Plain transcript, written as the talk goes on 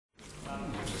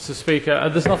Mr. Speaker,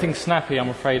 there's nothing snappy, I'm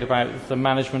afraid, about the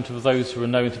management of those who are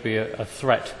known to be a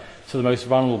threat to the most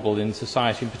vulnerable in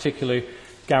society, in particular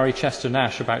Gary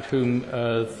Chester-Nash, about whom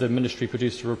the Ministry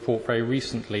produced a report very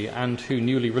recently, and who,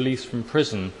 newly released from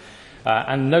prison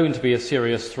and known to be a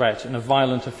serious threat and a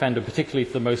violent offender, particularly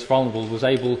for the most vulnerable, was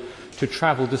able to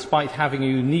travel, despite having a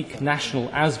unique national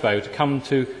ASBO, to come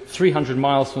to 300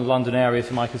 miles from the London area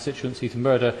to my constituency to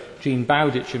murder Jean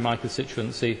Bowditch in my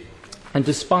constituency. And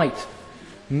despite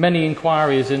many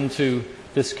inquiries into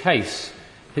this case,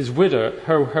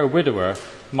 her widower,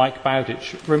 Mike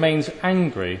Bowditch, remains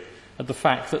angry at the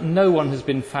fact that no one has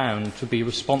been found to be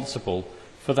responsible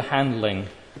for the handling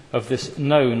of this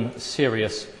known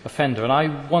serious offender. And I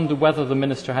wonder whether the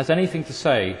Minister has anything to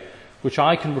say which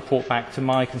I can report back to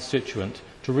my constituent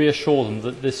to reassure them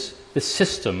that this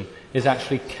system is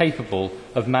actually capable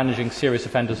of managing serious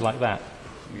offenders like that.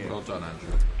 Well done, Andrew.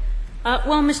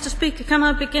 Well, Mr. Speaker, can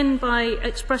I begin by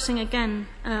expressing again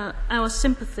our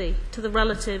sympathy to the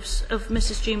relatives of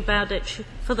Mrs. Jean Bowditch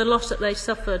for the loss that they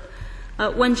suffered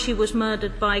when she was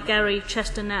murdered by Gary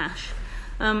Chester-Nash.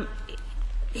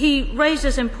 He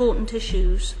raises important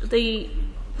issues. The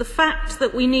fact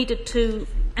that we needed to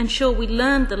ensure we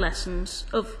learned the lessons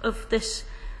of this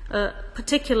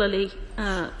particularly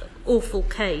awful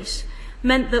case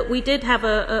meant that we did have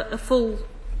a full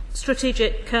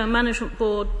Strategic Management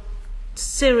Board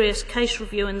serious case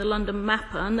review in the London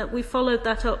Mapper, and that we followed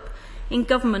that up in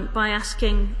government by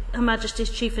asking Her Majesty's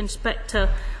Chief Inspector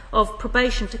of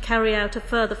Probation to carry out a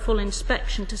further full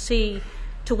inspection to see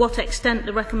to what extent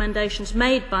the recommendations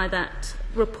made by that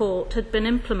report had been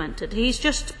implemented. He's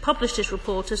just published his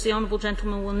report, as the Honourable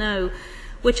Gentleman will know,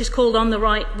 which is called On the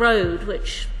Right Road,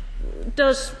 which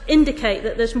does indicate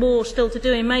that there's more still to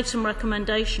do. He made some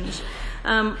recommendations.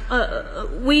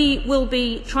 We will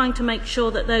be trying to make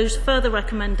sure that those further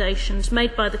recommendations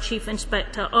made by the Chief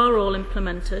Inspector are all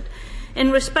implemented. In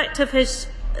respect of his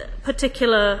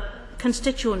particular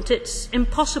constituent, it's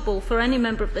impossible for any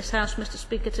member of this House, Mr.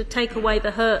 Speaker, to take away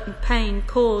the hurt and pain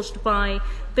caused by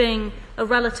being a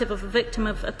relative of a victim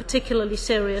of a particularly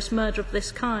serious murder of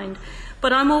this kind.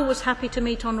 But I'm always happy to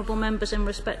meet honourable members in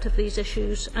respect of these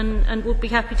issues, and would be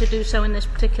happy to do so in this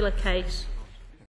particular case.